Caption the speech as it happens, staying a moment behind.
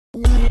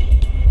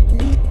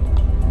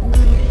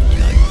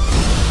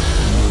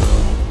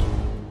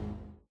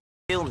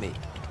kill me.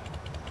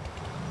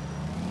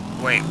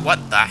 Wait,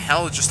 what the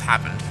hell just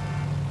happened?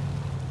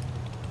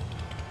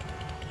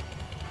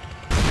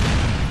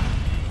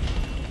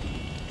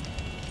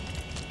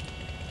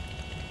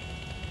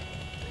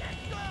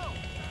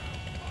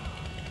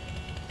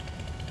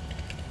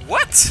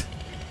 What?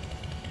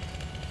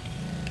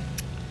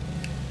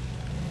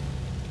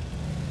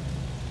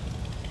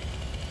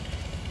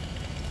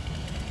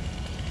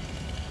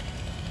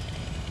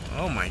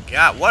 Oh my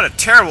god, what a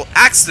terrible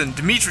accident!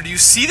 Dimitri, do you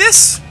see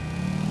this?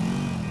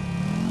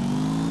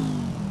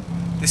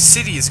 This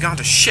city has gone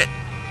to shit.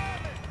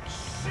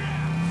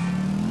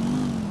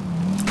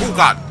 Oh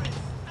god.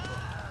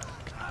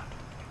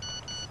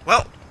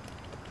 Well.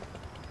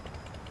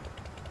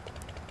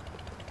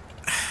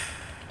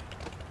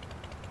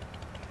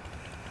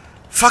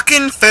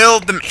 Fucking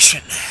failed the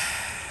mission.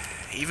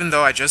 Even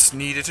though I just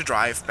needed to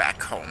drive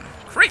back home.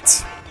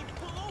 Great.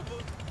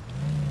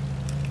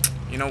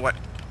 You know what?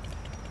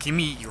 Give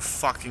me your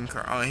fucking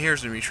car. Oh,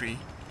 here's Dimitri.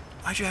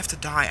 Why'd you have to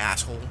die,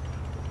 asshole?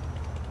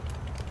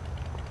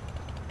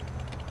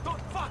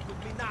 Don't fuck with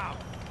me now.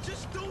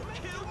 Just don't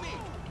kill me.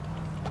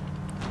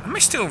 Why am I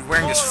still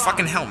wearing this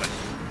fucking helmet?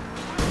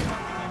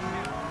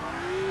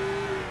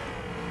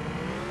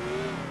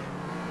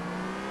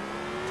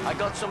 I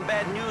got some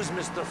bad news,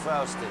 Mr.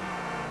 Faustin.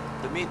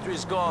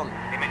 Dimitri's gone.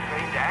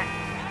 Dimitri is dead?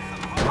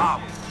 How?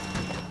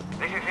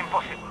 This is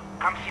impossible.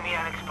 Come see me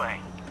and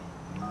explain.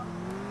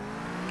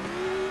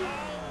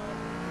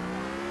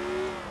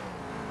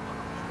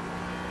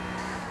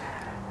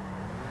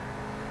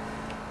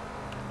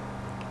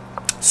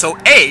 So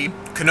A,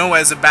 Kanoa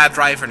is a bad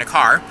driver in a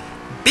car.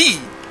 B,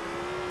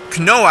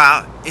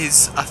 Kanoa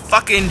is a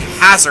fucking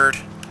hazard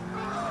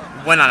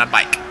when on a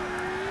bike.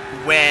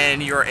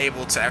 When you're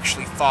able to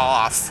actually fall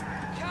off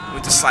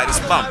with the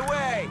slightest bump.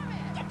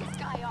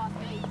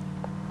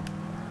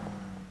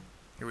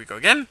 Here we go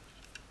again.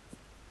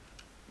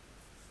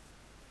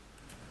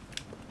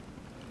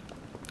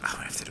 Oh,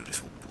 I have to do this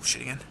whole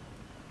bullshit again.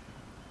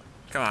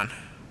 Come on.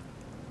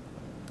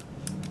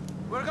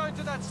 We're going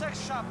to that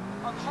sex shop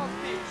on Hot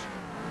Beach.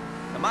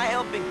 Am I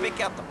helping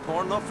pick out the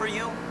porno for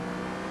you?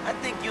 I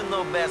think you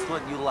know best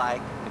what you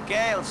like.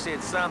 Mikhail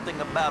said something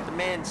about the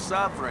men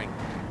suffering.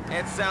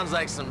 That sounds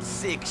like some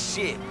sick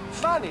shit.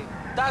 Funny,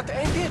 that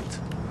ain't it.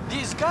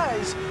 These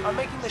guys are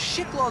making the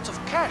shitloads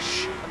of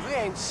cash, and we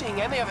ain't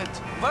seeing any of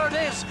it. Word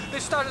is, they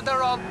started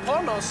their own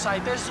porno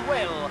site as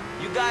well.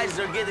 You guys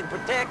are getting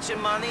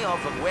protection money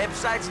off of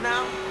websites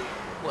now?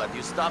 What,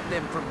 you stop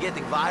them from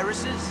getting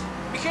viruses?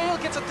 Mikhail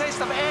gets a taste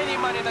of any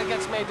money that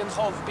gets made in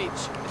Hove Beach.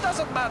 It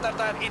doesn't matter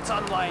that it's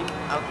online.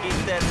 I'll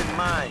keep that in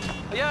mind.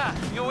 Yeah,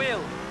 you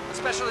will.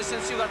 Especially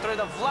since you got rid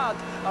of Vlad,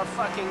 our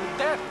fucking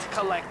debt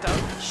collector.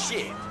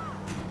 Shit.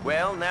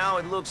 Well, now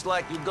it looks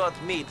like you got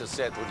me to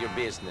settle your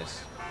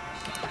business.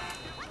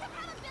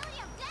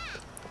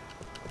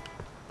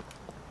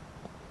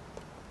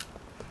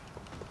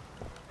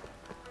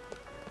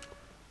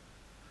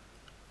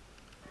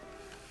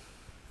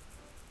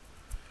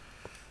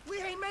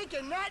 We ain't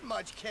making that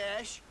much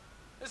cash.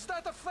 Is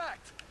that a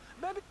fact?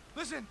 Maybe...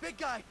 Listen, big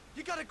guy,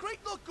 you got a great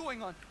look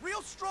going on.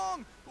 Real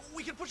strong.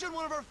 We can push in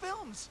one of our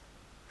films.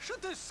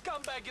 Shoot this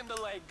scumbag in the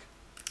leg.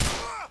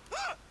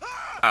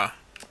 Oh.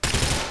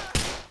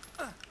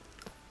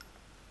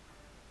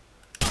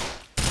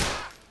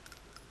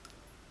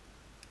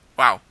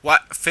 Wow,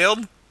 what?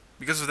 Failed?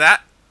 Because of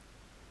that?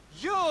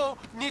 You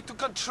need to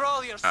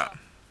control yourself.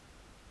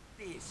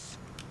 This.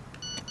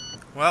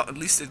 Well, at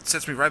least it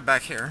sets me right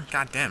back here.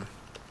 God damn.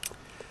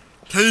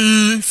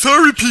 Hey,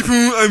 sorry people,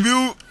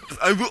 I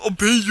will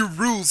obey your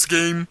rules,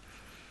 game.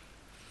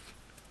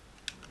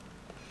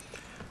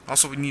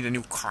 Also, we need a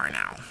new car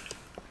now.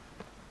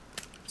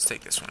 Let's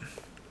take this one.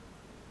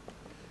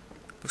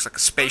 Looks like a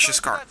spacious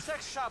car. That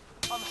sex shop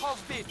on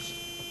Hove Beach.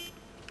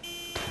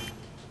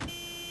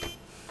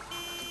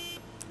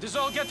 This is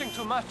all getting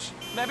too much.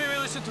 Maybe we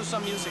listen to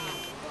some music.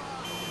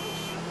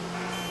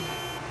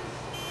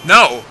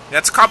 No,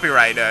 that's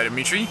copyright,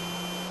 Dimitri.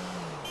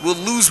 We'll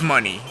lose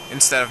money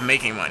instead of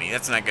making money.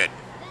 That's not good.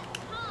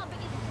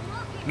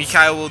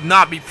 Mikhail will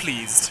not be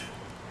pleased.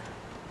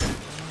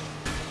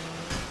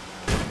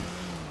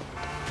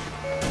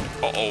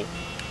 Uh-oh.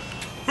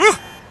 Whew.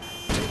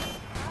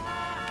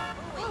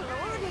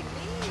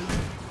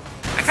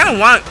 I kind of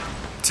want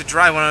to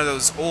drive one of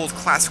those old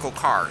classical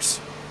cars.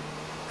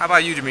 How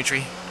about you,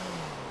 Dimitri?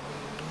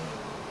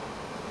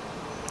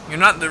 You're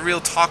not the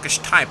real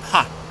talkish type,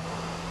 huh?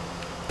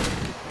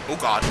 Oh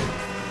god.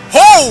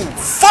 Oh!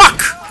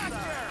 Fuck!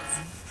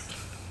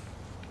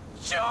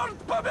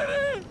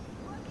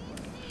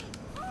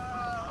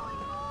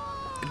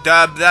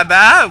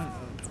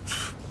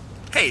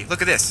 Hey,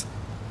 look at this.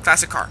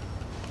 Classic car.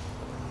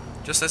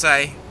 Just as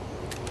I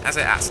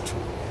asked.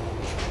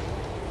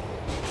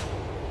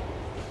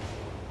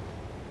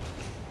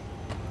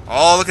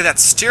 Oh, look at that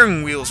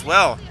steering wheel as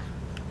well.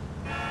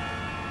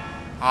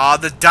 Ah,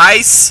 the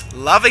dice.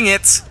 Loving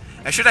it.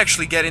 I should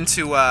actually get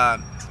into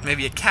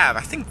maybe a cab.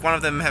 I think one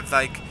of them have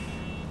like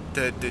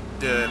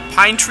the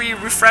pine tree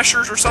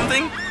refreshers or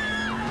something.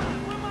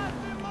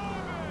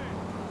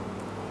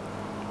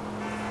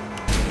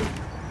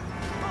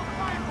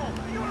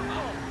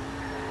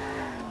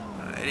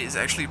 is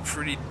actually a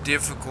pretty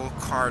difficult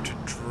car to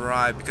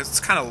drive because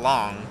it's kind of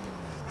long.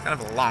 It's kind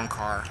of a long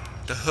car.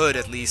 The hood,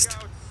 at least.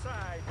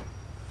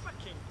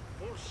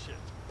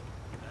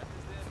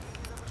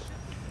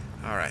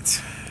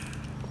 Alright.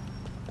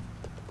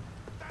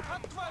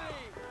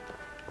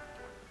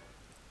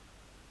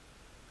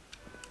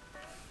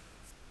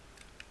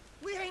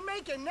 We ain't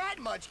making that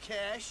much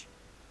cash.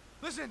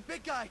 Listen,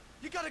 big guy,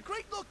 you got a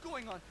great look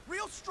going on.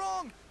 Real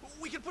strong.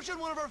 We can put you in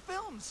one of our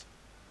films.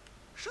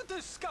 Shoot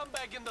this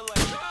scumbag in the leg.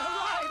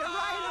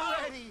 Right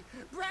already.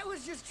 Brett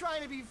was just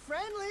trying to be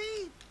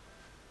friendly.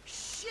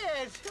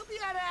 Shit, he'll be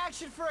out of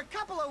action for a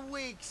couple of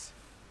weeks.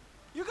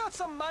 You got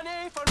some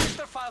money for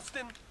Mr.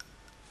 Faustin?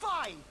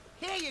 Fine,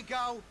 here you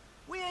go.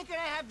 We ain't gonna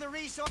have the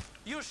resource.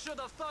 You should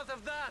have thought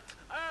of that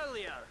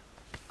earlier.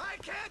 I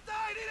can't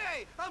die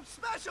today. I'm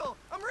special.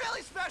 I'm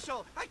really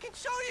special. I can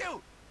show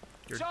you.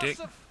 Your Joseph,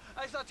 dick.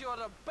 I thought you were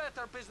a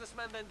better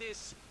businessman than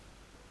this.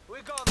 We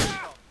go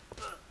now.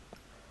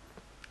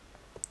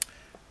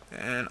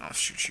 And I'll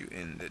shoot you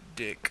in the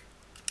dick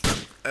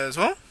as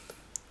well.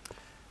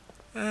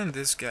 And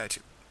this guy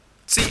too.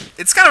 See,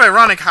 it's kind of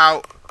ironic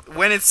how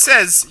when it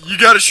says you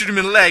gotta shoot him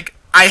in the leg,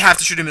 I have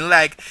to shoot him in the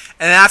leg,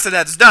 and then after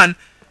that's done,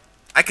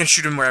 I can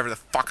shoot him wherever the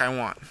fuck I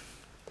want.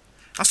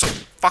 Also,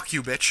 fuck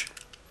you, bitch.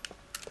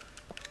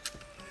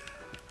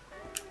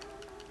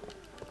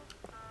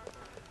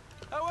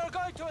 We're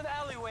going to an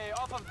alleyway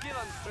off of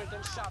Dillon Street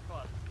in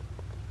Shotwood.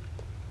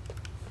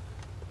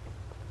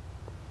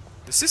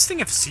 Does this thing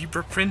have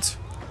zebra print?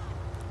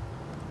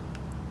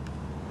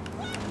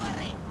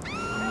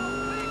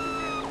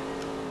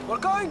 We're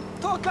going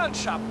to a gun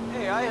shop.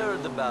 Hey, I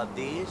heard about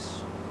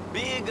these.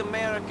 Big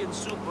American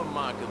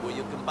supermarket where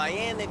you can buy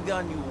any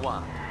gun you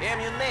want.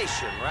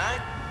 Ammunition,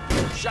 right?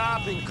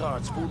 Shopping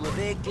carts full of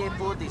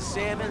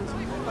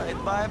AK-47s.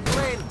 I'd buy a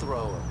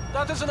flamethrower.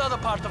 That is another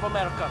part of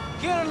America.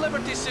 Here in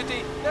Liberty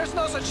City, there's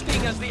no such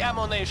thing as the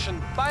ammo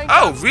nation. Buying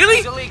Oh, guns really?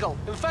 is illegal.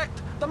 In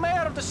fact, the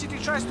mayor of the city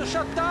tries to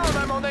shut down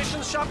ammo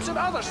nation shops in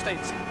other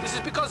states. This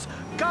is because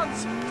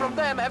guns from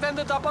them have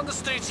ended up on the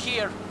streets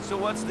here. So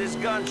what's this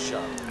gun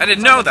shop? I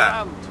didn't know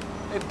that. Underground.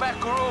 A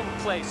back room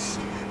place.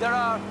 There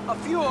are a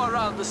few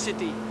around the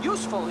city.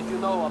 Useful if you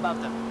know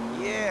about them.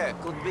 Yeah,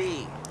 could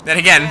be. Then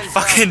again, Depends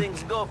how fucking...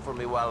 things go for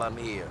me while I'm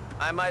here.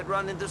 I might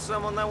run into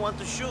someone I want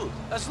to shoot.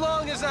 As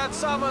long as that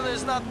someone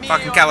is not me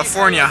Fucking or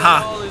California, Mikhail,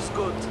 then huh? all is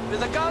good.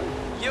 With a gun,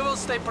 you will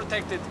stay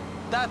protected.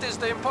 That is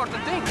the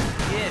important thing.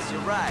 Yes,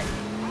 you're right.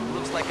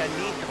 Looks like I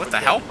need to What the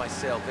protect hell?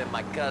 myself and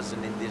my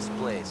cousin in this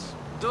place.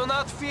 Do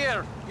not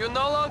fear. You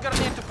no longer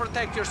need to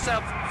protect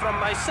yourself from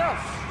myself.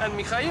 And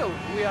Mikhail,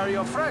 we are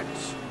your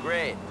friends.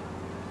 Great.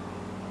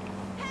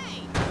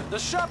 The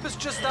shop is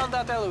just down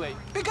that alleyway.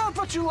 Pick out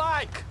what you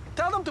like.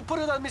 Tell them to put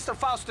it on Mr.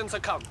 Faustin's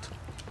account.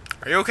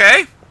 Are you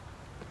okay?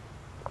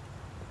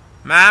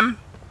 Ma'am?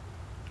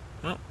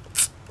 Well.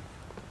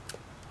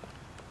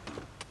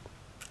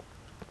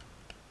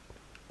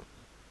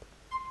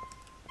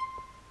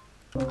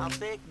 I'll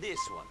take this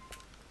one.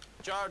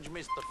 Charge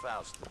Mr.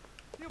 Faustin.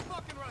 You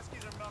fucking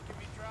Ruskies are milking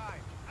me dry.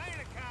 I ain't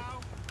a cow.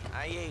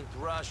 I ain't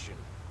Russian.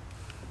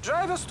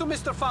 Drive us to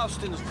Mr.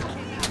 Faustin's.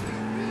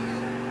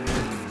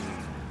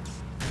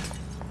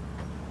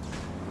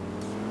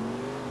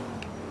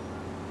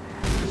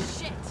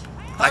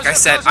 Like I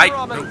How's said, your cousin I...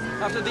 Roman,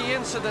 after the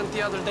incident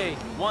the other day.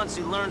 Once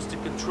he learns to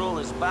control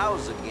his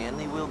bowels again,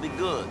 he will be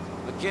good.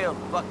 Mikhail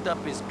fucked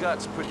up his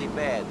guts pretty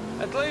bad.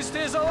 At least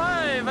he's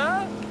alive,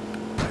 huh?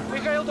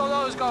 Mikhail don't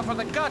always go for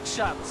the gut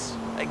shots.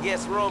 I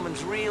guess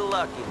Roman's real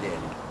lucky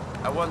then.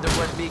 I wonder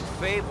what big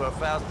favor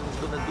Faustin's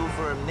gonna do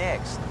for him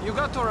next. You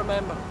got to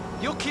remember,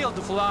 you killed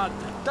Vlad.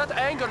 That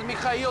angered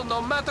Mikhail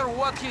no matter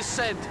what he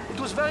said. It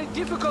was very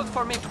difficult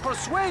for me to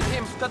persuade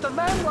him that a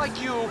man like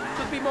you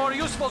could be more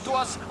useful to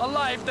us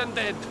alive than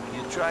dead.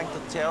 You trying to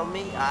tell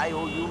me I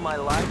owe you my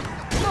life?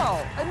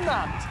 No, I'm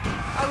not.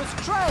 I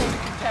was trying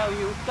to tell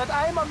you that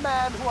I am a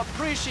man who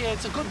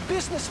appreciates a good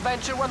business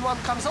venture when one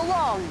comes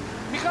along.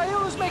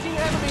 Mikhail is making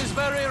enemies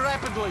very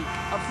rapidly.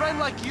 A friend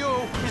like you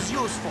is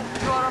useful.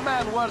 You are a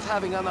man worth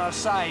having on our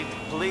side.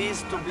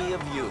 Pleased to be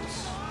of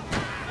use.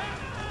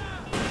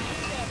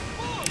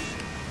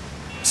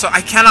 So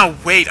I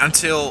cannot wait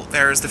until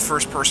there is the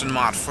first-person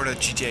mod for the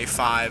GTA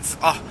 5.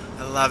 Oh,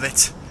 I love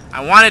it.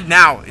 I want it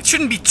now. It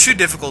shouldn't be too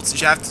difficult since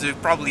you have to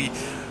probably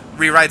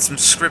rewrite some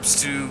scripts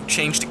to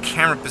change the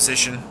camera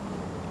position.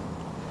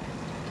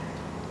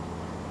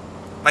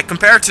 Like,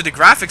 compared to the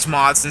graphics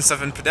mods and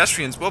stuff in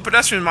Pedestrians, well,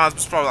 Pedestrian mods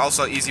was probably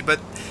also easy, but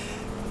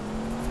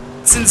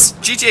since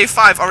GTA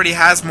 5 already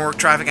has more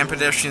traffic and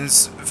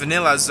pedestrians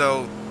vanilla,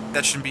 so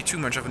that shouldn't be too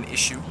much of an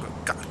issue.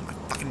 But God, my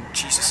fucking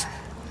Jesus.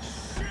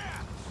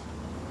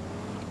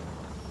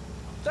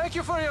 Thank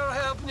you for your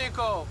help,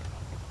 Nico.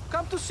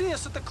 Come to see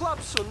us at the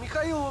club soon.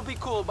 Mikhail will be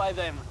cool by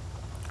then.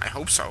 I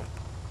hope so.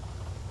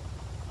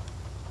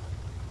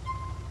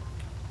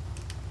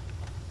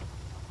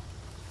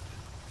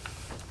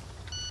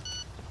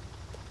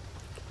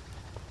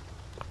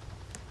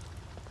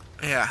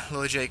 Yeah,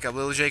 Little Jacob.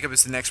 Little Jacob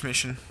is the next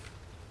mission.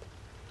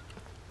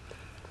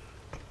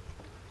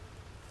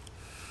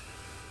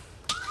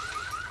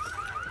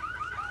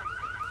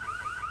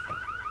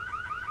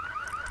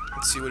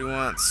 Let's see what he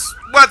wants.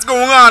 What's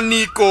going on,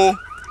 Nico?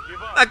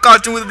 I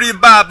caught you with the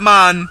bad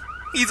man.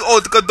 He's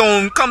old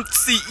Gadon. Come to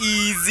see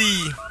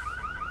Easy.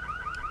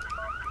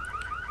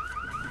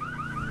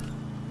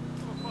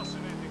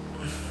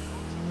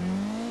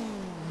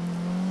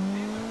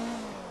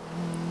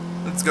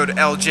 Let's go to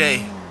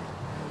LJ.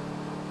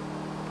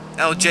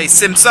 LJ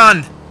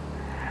Simpson.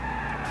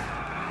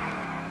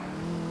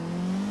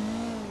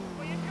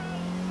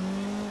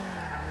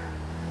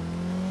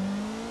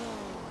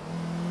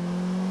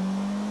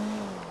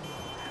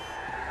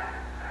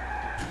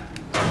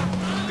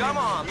 Come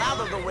on, out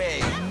of the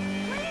way.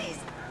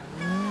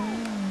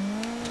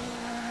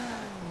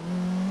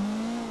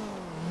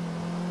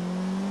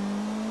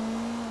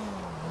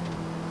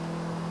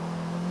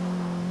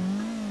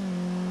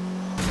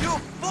 You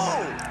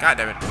fool! God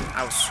damn it.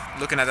 I was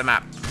looking at the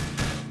map.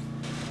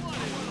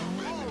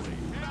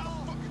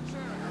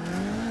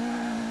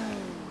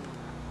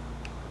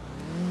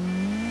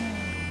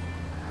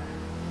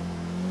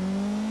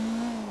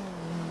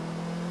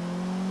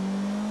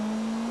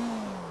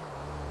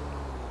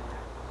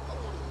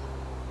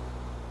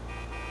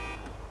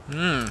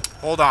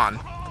 Hold on.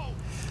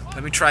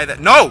 Let me try that.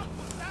 No!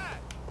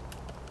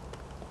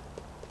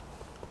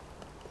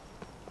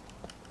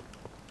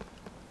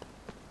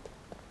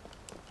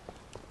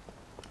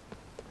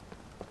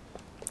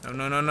 No,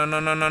 no, no, no,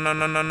 no, no, no,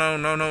 no, no, no,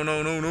 no, no,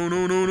 no, no, no,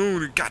 no, no,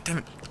 no, God damn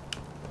it.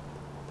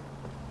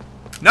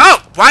 No!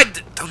 Why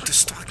don't the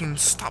fucking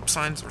stop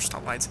signs or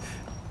stop lights?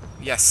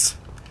 Yes.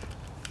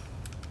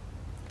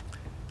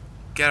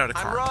 Get out of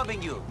the car. I'm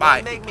robbing you.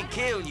 Bye. Don't make me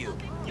kill you.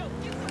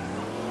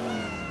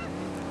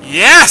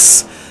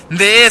 Yes!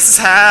 This is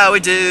how we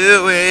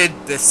do it.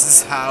 This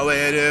is how we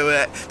do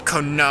it.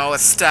 Konoha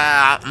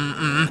style.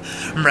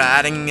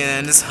 Riding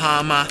in this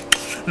Hummer.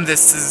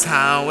 This is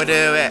how we do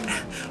it.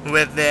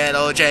 With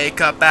little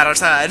Jacob at our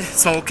side,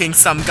 smoking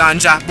some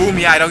ganja. Boom,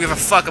 yeah, I don't give a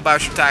fuck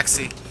about your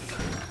taxi.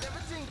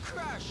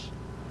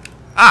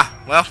 Ah,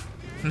 well,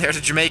 there's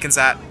the Jamaicans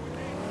at.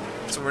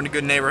 So we're in a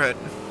good neighborhood.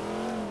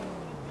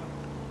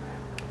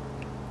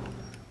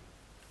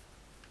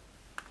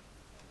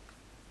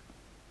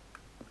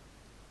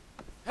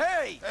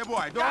 Hey! Hey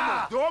boy,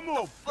 Ah, don't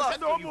move. fuck,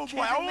 Don't are move, you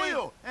boy. How kidding are me?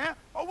 you? Eh?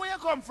 Oh, where you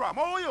come from?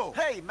 How are you?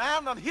 Hey,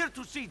 man, I'm here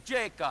to see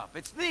Jacob.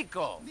 It's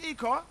Nico.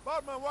 Nico?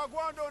 Badman, what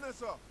going down there,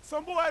 sir?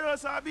 Some boy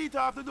just beat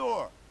off the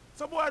door.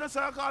 Some boy just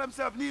call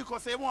himself Nico,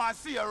 say he want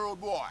to see a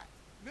road boy.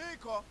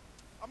 Nico,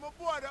 I'm a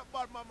boy that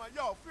bad man.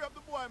 Yo, free up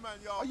the boy, man,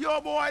 yo. Are you a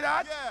boy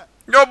that?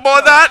 Yeah. Yo, boy,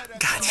 that!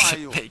 God, Come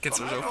on, you. Jamaicans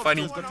are so Come on,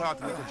 funny. you to talk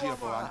to me to jail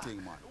for one thing,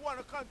 man. You want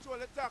to control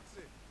the taxi.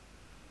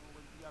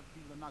 You have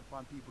people knock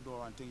on people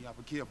door and thing. You have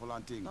to be careful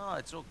and thing. No,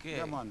 it's okay.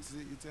 Yeah, man. See,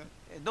 it's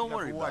Hey, don't you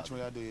worry have to about watch what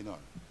you're doing, you know.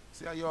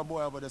 See, you're a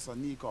boy over there, so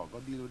Nico. Go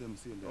deal with him,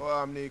 see him there. Oh,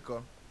 I'm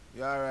Nico.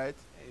 You alright?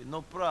 Hey,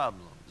 no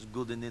problem. As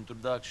good an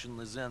introduction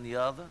as any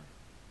other.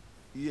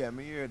 Yeah,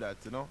 me hear that,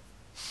 you know.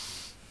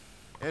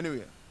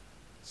 Anyway,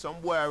 some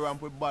boy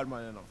ramp with bad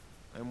man, you know.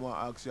 I want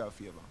to ask you a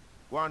favor.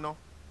 Go on now.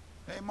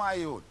 Hey, my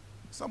youth.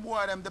 Some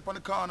boy them dip on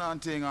the corner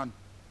and thing and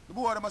the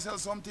boy them a sell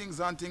some things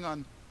and thing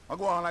and I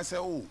go on and I say,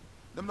 oh,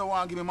 them don't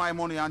want to give me my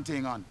money and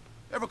thing and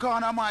every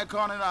corner my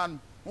corner and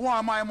I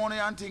want my money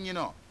and thing, you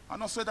know. I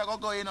no sweat I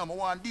go you know, I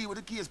want to deal with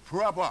the case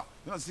proper.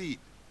 You know, see?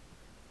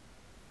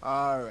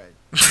 Alright,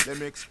 let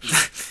me explain.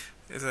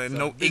 There's Some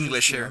no business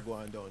English thing here. are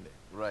going down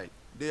there. Right.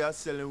 They are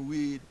selling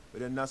weed,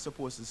 but they're not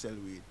supposed to sell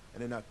weed.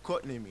 And they're not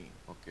cutting me.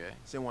 Okay.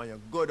 So when you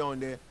go down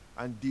there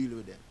and deal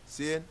with them.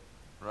 See?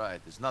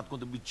 Right. It's not going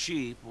to be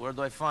cheap. Where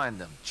do I find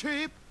them?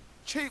 Cheap?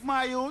 Cheap,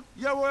 my youth?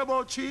 You worry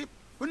about cheap?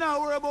 We not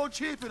worry about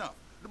cheap, you know.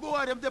 The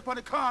boy them dip on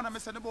the corner, me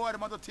say the boy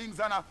them other things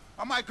and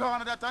on my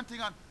corner that and thing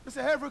and me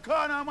say every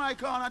corner on my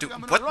corner. Dude,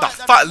 thing, what right the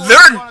that fuck? boy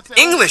Learn wanna say,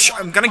 English! oh,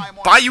 I'm gonna my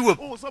money. buy you a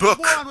Oh, so book.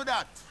 go on with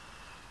that.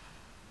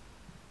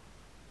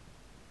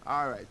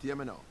 Alright, hear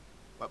me now.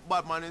 What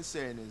Batman is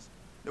saying is,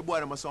 the boy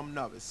them are some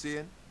novice, see?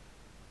 You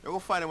go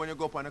find them when you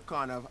go up on the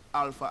corner of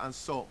Alpha and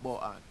South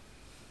Bohan.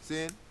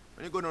 See?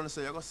 When you go down the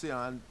side, you go see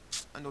them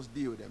and just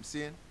deal with them,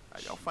 see?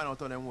 Right, you'll find out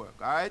how them work,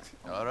 alright?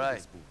 All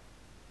right.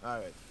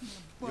 Alright.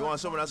 You want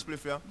some of that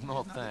spliff, yeah?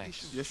 No,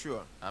 thanks. You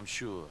sure? I'm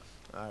sure.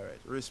 Alright,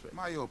 respect.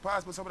 My yo,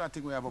 pass me some of that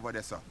thing we have over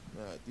there, sir.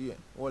 Alright, yeah.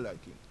 All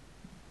that king.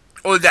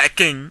 Oh, that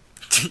king.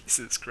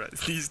 Jesus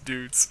Christ, these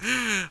dudes.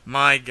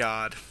 My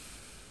God.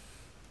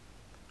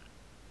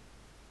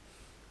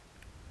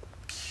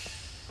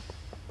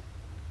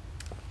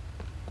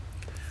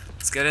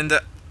 Let's get in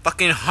the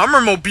fucking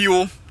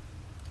Hummermobile.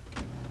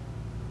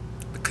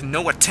 The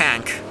Konoha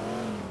tank.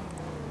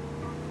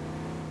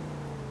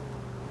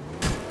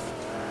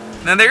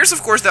 Now there's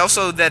of course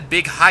also that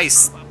big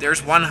heist.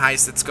 There's one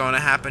heist that's going to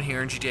happen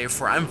here in GTA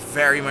 4. I'm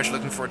very much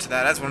looking forward to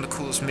that. That's one of the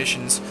coolest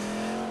missions.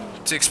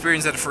 To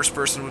experience that in first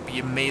person would be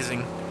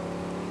amazing.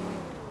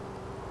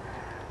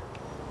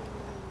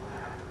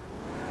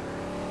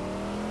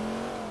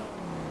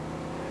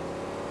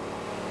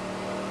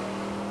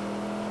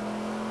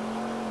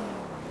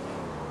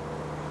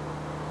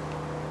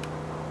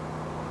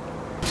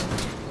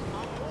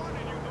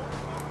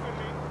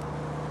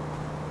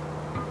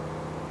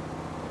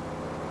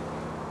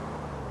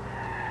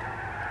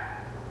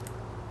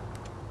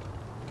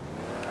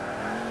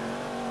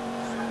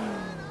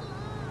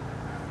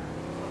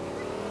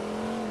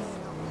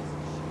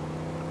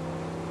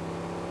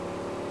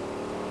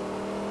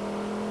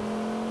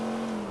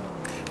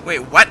 Wait,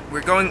 what?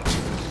 We're going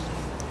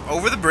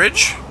over the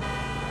bridge?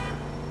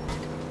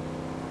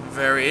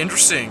 Very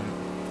interesting.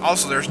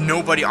 Also, there's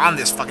nobody on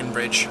this fucking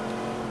bridge.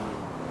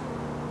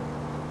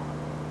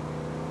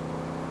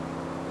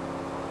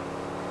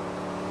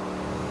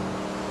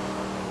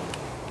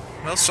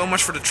 Well, so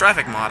much for the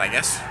traffic mod, I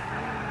guess.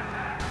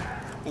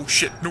 Oh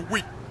shit, no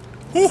wait.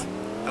 Whew!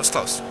 That was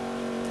close.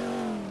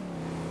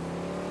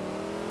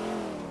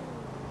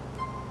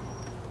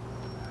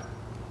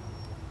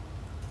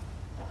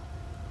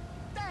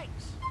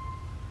 Thanks.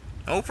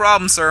 No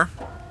problem, sir.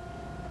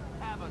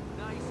 Have a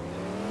nice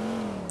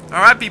day.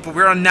 Alright, people,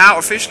 we're now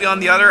officially on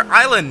the other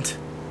island.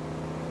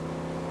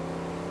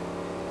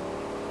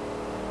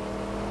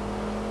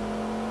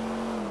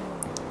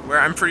 Where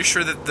I'm pretty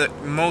sure that the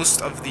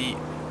most of the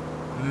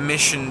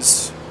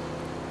missions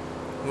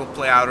will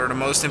play out, or the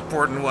most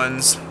important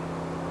ones.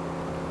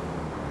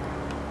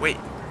 Wait.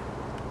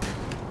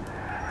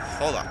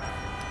 Hold up.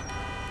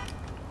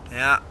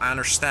 Yeah, I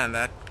understand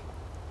that.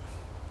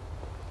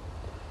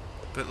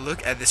 But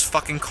look at this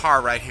fucking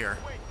car right here.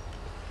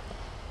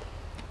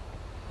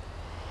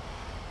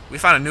 We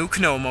found a new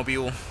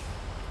Cano-mobile.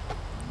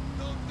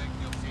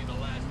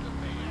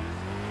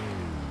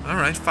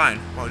 Alright, fine.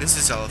 Wow, this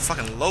is a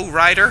fucking low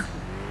rider.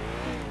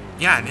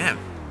 Yeah, I am.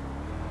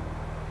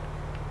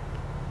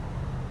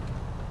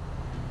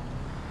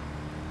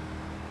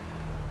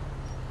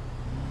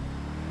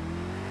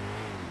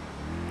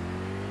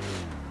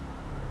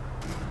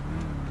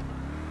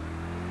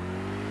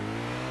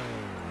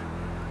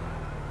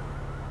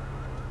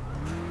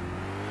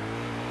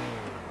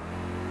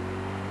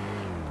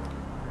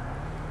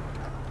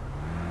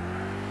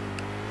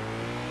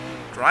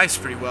 Drives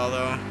pretty well,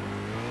 though.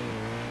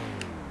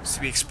 It's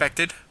to be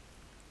expected.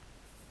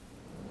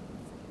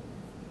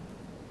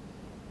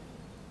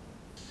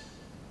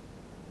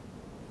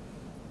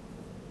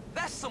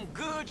 That's some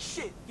good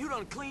shit. You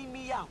done cleaned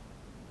me out.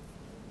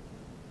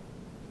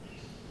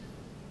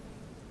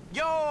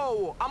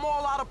 Yo, I'm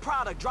all out of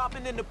product.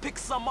 Dropping in to pick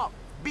some up.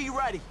 Be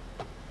ready.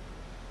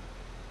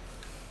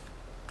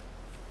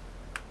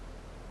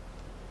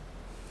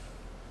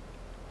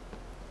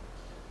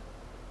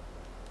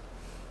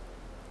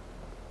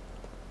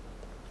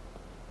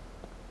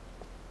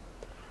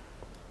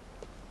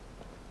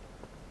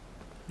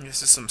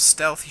 This is some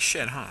stealthy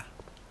shit, huh?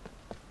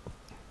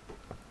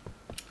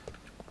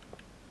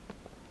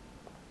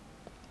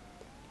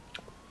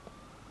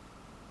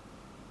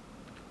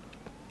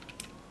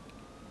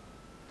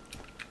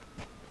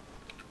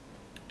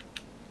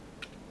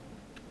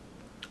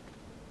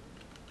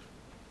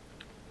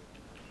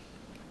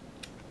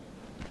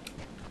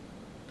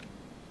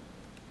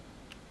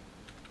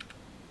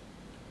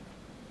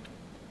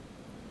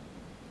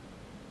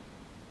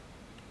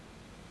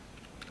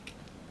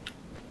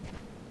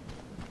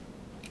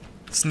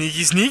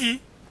 Sneaky,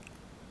 sneaky.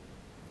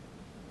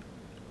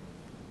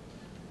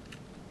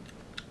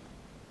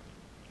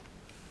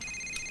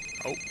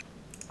 Oh.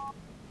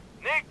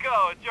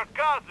 Nico, it's your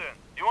cousin.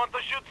 You want to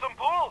shoot some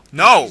pool?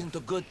 No! Isn't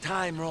a good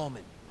time,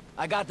 Roman.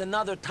 I got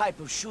another type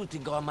of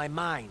shooting on my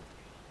mind.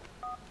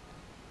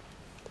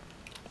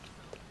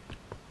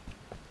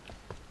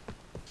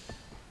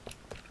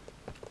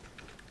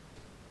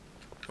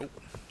 Oh.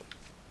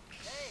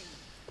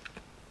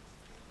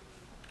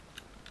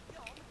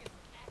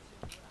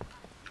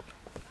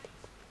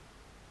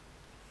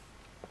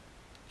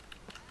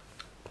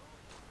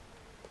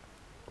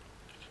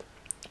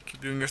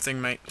 Keep doing your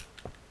thing, mate.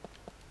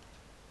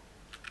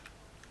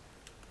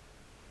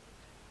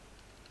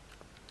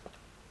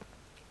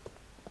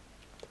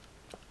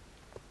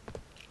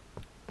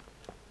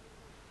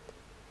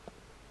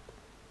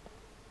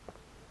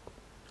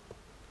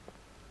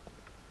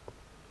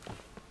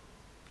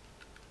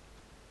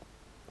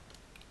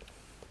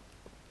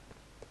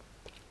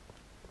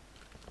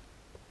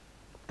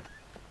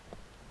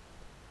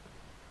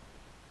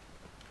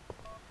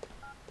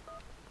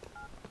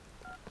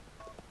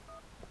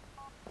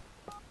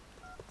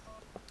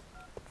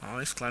 Oh,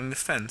 he's climbing the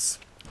fence.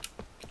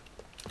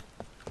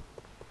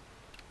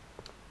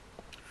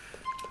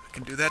 I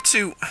can do that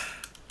too.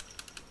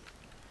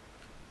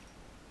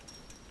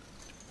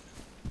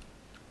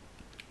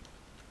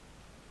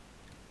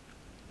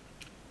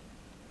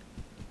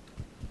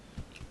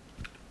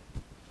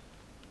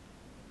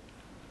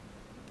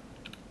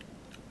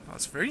 Oh,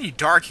 it's very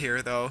dark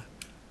here, though.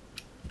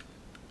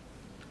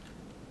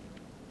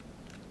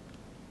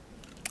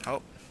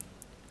 Oh.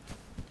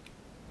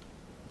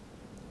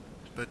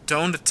 But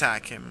don't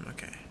attack him,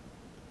 okay.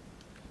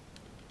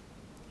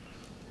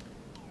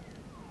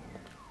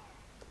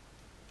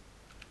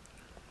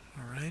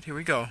 Alright, here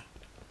we go.